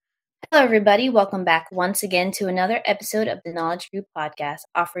Hello, everybody. Welcome back once again to another episode of the Knowledge Group podcast,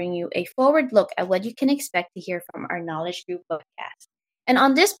 offering you a forward look at what you can expect to hear from our Knowledge Group podcast. And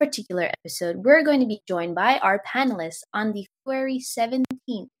on this particular episode, we're going to be joined by our panelists on the February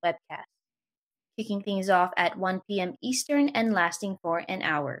 17th webcast, kicking things off at 1 p.m. Eastern and lasting for an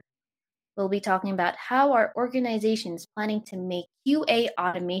hour. We'll be talking about how our organization is planning to make QA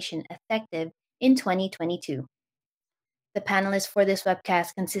automation effective in 2022. The panelists for this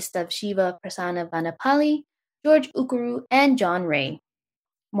webcast consist of Shiva Prasanna Vanapali, George Ukuru, and John Ray.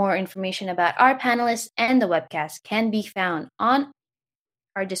 More information about our panelists and the webcast can be found on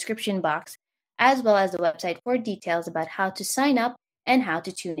our description box, as well as the website for details about how to sign up and how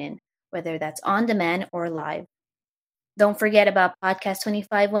to tune in, whether that's on demand or live. Don't forget about Podcast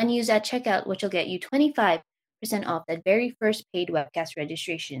 25 when used at checkout, which will get you 25% off that very first paid webcast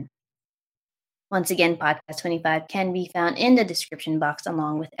registration. Once again, Podcast 25 can be found in the description box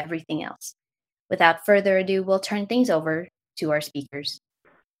along with everything else. Without further ado, we'll turn things over to our speakers.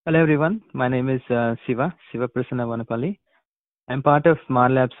 Hello everyone, my name is Shiva Prasanna Vanapali. I'm part of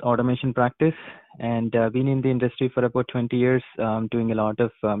Marlab's automation practice and been in the industry for about 20 years, doing a lot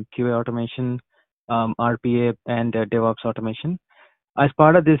of QA automation, RPA and DevOps automation. As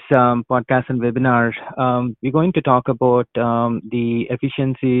part of this podcast and webinar, we're going to talk about the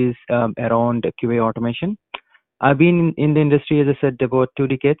efficiencies around QA automation. I've been in the industry, as I said, about 2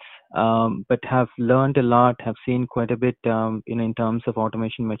 decades, but have learned a lot, have seen quite a bit in terms of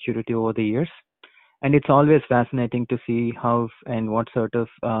automation maturity over the years. And it's always fascinating to see how and what sort of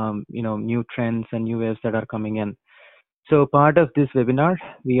new trends and new waves that are coming in. So part of this webinar,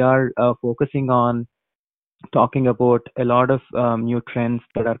 we are focusing on talking about a lot of new trends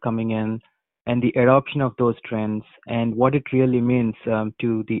that are coming in and the adoption of those trends and what it really means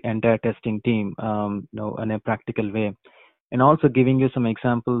to the entire testing team in a practical way. And also giving you some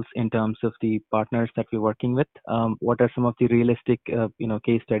examples in terms of the partners that we're working with. What are some of the realistic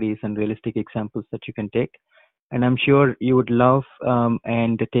case studies and realistic examples that you can take. And I'm sure you would love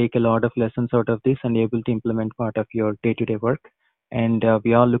and take a lot of lessons out of this and able to implement part of your day-to-day work. And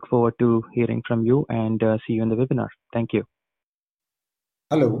we all look forward to hearing from you and see you in the webinar. Thank you.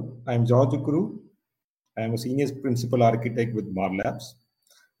 Hello, I'm George Ukuru. I'm a senior principal architect with Marlabs.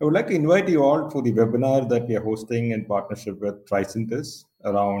 I would like to invite you all for the webinar that we are hosting in partnership with Tricentis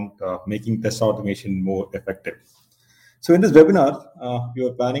around making test automation more effective. So in this webinar, we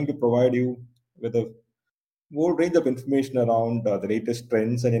are planning to provide you with a whole range of information around the latest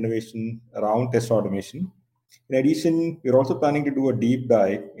trends and innovation around test automation. In addition, we're also planning to do a deep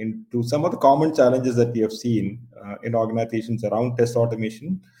dive into some of the common challenges that we have seen in organizations around test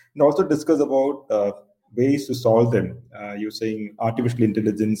automation, and also discuss about ways to solve them using artificial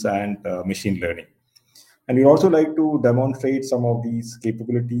intelligence and machine learning. And we'd also like to demonstrate some of these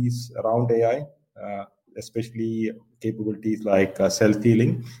capabilities around AI, especially capabilities like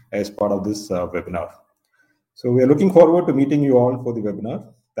self-healing as part of this webinar. So we are looking forward to meeting you all for the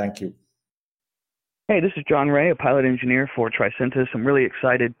webinar. Thank you. Hey, this is John Ray, a pilot engineer for Tricentis. I'm really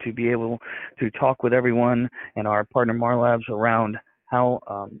excited to be able to talk with everyone and our partner Marlabs around how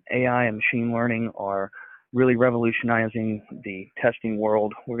AI and machine learning are really revolutionizing the testing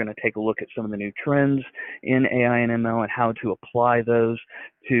world. We're going to take a look at some of the new trends in AI and ML and how to apply those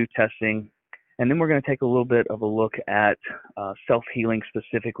to testing. And then we're going to take a little bit of a look at self-healing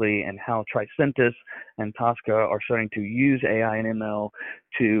specifically and how Tricentis and Tosca are starting to use AI and ML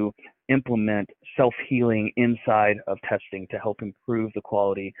to implement self-healing inside of testing to help improve the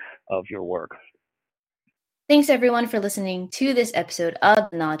quality of your work. Thanks everyone for listening to this episode of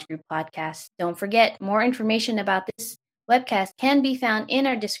the Knowledge Group podcast. Don't forget, more information about this webcast can be found in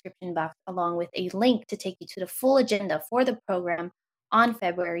our description box, along with a link to take you to the full agenda for the program on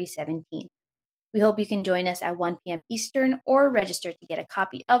February 17th. We hope you can join us at 1 p.m. Eastern or register to get a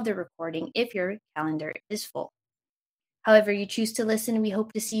copy of the recording if your calendar is full. However you choose to listen, we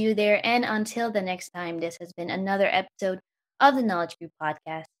hope to see you there. And until the next time, this has been another episode of the Knowledge Group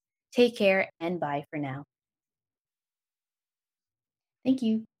podcast. Take care and bye for now. Thank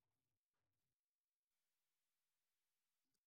you.